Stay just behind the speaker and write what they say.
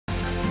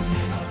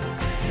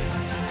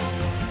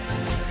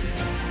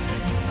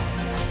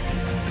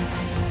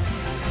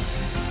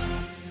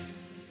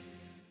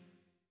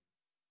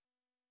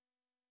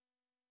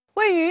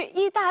位于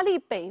意大利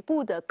北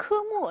部的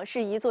科莫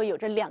是一座有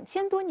着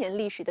2000多年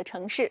历史的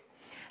城市，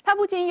它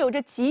不仅有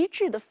着极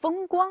致的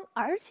风光，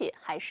而且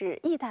还是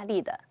意大利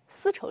的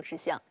丝绸之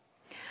乡。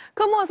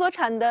科莫所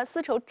产的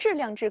丝绸质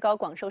量之高，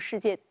广受世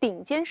界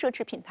顶尖奢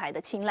侈品牌的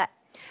青睐。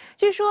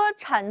据说，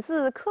产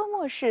自科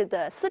莫市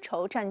的丝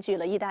绸占据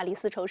了意大利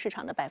丝绸市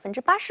场的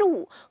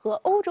85%和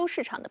欧洲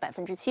市场的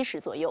70%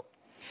左右。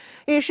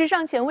与时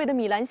尚前卫的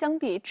米兰相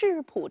比，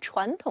质朴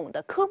传统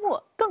的科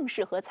莫更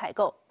适合采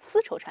购丝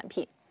绸产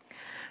品。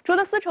除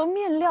了丝绸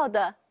面料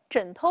的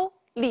枕头、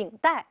领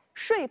带、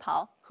睡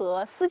袍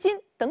和丝巾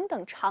等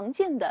等常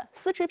见的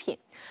丝织品，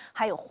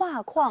还有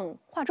画框、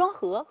化妆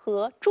盒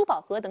和珠宝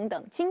盒等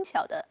等精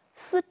巧的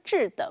丝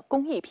质的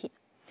工艺品。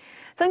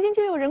曾经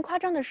就有人夸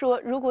张地说，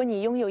如果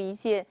你拥有一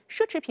件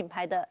奢侈品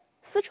牌的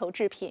丝绸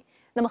制品，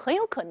那么很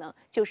有可能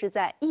就是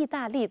在意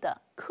大利的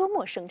科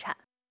莫生产。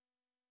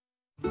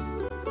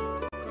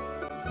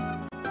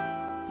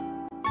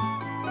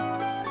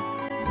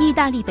意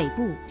大利北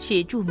部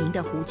是著名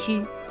的湖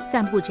区，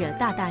散布着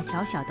大大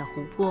小小的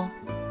湖泊。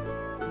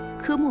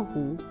科莫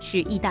湖是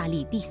意大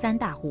利第3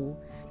大湖，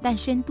但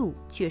深度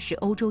却是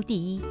欧洲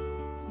第1。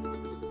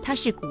它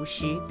是古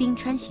时冰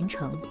川形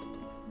成，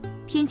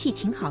天气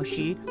晴好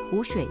时，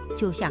湖水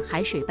就像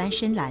海水般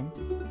深蓝。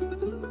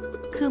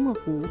科莫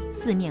湖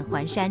四面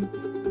环山，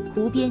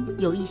湖边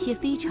有一些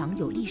非常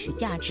有历史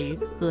价值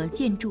和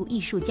建筑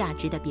艺术价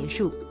值的别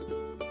墅，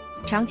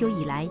长久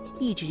以来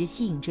一直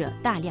吸引着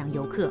大量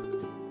游客。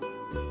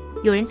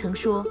有人曾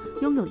说，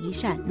拥有一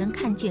扇能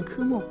看见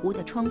科莫湖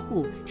的窗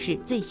户是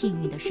最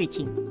幸运的事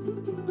情。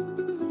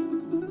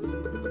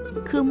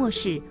科莫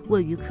市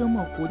位于科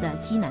莫湖的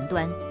西南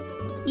端，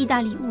意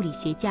大利物理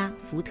学家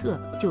福特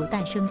就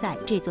诞生在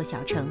这座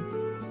小城，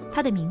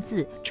他的名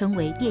字成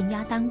为电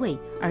压单位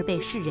而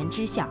被世人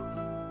知晓。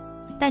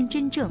但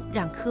真正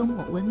让科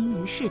莫闻名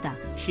于世的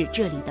是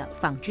这里的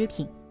纺织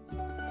品。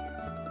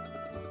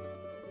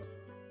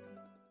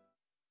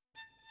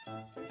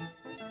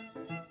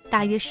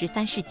大约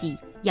13世纪，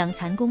养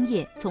蚕工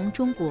业从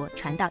中国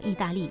传到意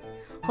大利，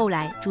后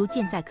来逐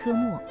渐在科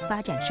莫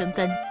发展生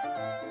根。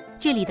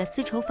这里的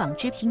丝绸纺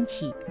织兴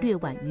起略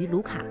晚于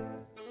卢卡。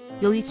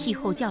由于气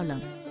候较冷，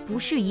不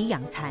适宜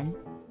养蚕，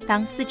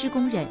当丝织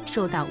工人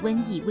受到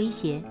瘟疫威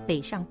胁北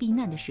上避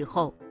难的时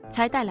候，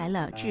才带来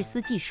了制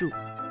丝技术。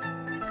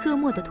科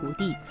莫的土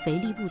地肥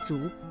力不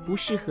足，不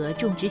适合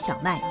种植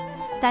小麦，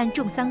但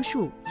种桑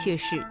树却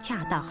是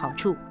恰到好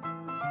处。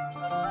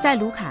在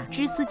卢卡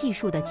织丝技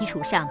术的基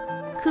础上，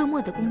科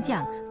莫的工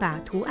匠把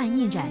图案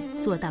印染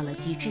做到了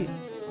极致。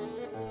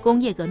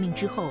工业革命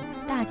之后，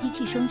大机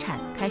器生产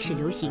开始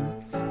流行，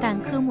但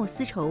科莫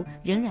丝绸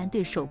仍然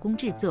对手工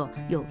制作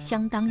有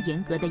相当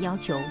严格的要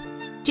求，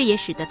这也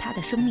使得它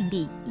的生命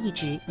力一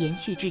直延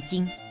续至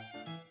今。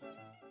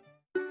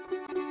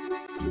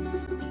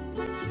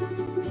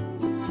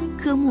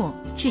科莫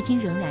至今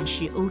仍然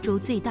是欧洲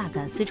最大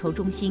的丝绸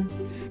中心，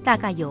大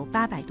概有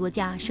800多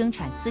家生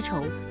产丝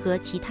绸和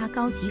其他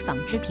高级纺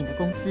织品的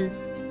公司，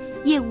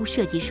业务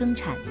涉及生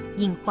产、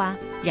印花、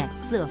染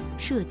色、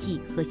设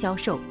计和销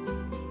售。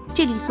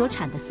这里所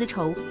产的丝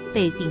绸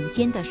被顶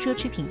尖的奢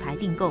侈品牌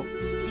订购，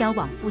销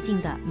往附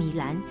近的米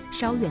兰、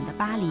稍远的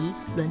巴黎、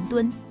伦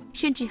敦，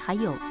甚至还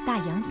有大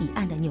洋彼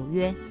岸的纽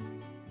约。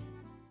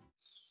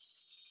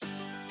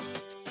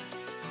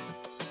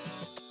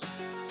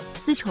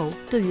丝绸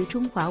对于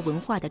中华文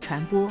化的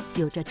传播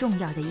有着重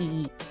要的意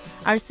义，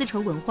而丝绸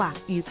文化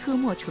与科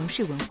莫城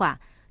市文化，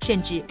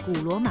甚至古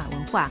罗马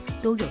文化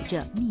都有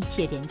着密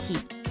切联系。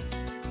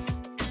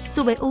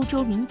作为欧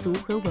洲民族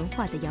和文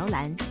化的摇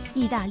篮，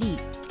意大利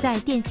在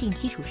电信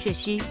基础设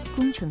施、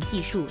工程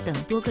技术等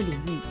多个领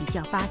域比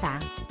较发达，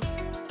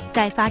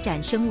在发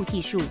展生物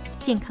技术、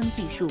健康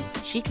技术、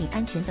食品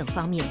安全等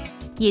方面，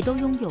也都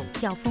拥有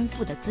较丰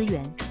富的资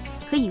源，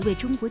可以为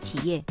中国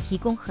企业提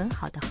供很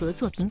好的合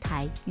作平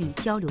台与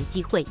交流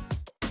机会。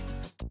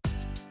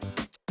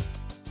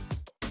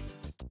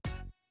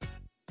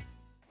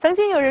曾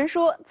经有人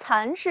说，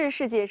蚕是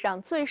世界上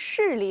最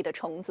势利的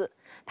虫子，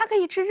它可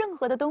以吃任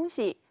何的东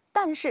西，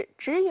但是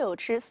只有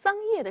吃桑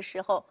叶的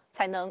时候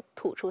才能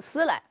吐出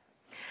丝来。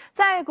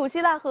在古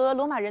希腊和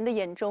罗马人的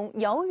眼中，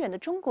遥远的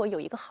中国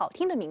有一个好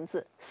听的名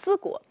字——丝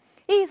国，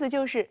意思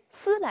就是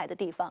丝来的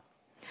地方。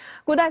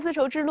古代丝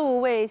绸之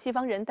路为西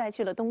方人带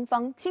去了东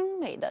方精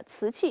美的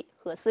瓷器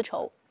和丝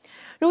绸，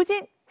如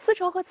今丝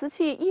绸和瓷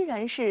器依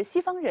然是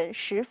西方人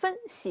十分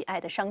喜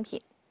爱的商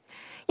品。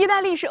意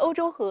大利是欧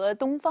洲和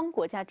东方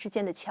国家之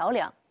间的桥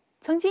梁，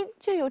曾经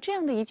就有这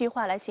样的一句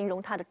话来形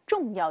容它的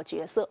重要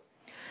角色：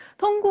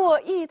通过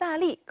意大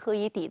利可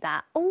以抵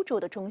达欧洲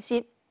的中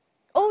心，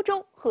欧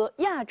洲和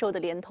亚洲的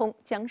联通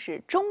将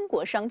使中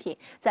国商品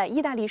在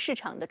意大利市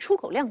场的出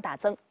口量大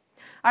增，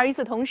而与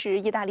此同时，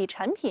意大利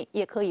产品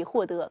也可以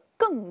获得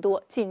更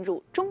多进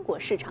入中国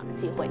市场的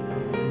机会。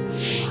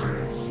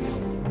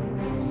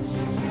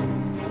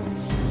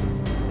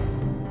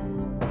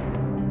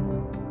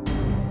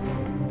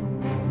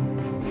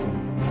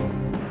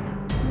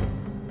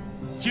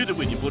接着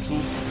为您播出《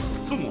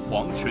凤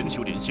凰全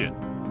球连线》。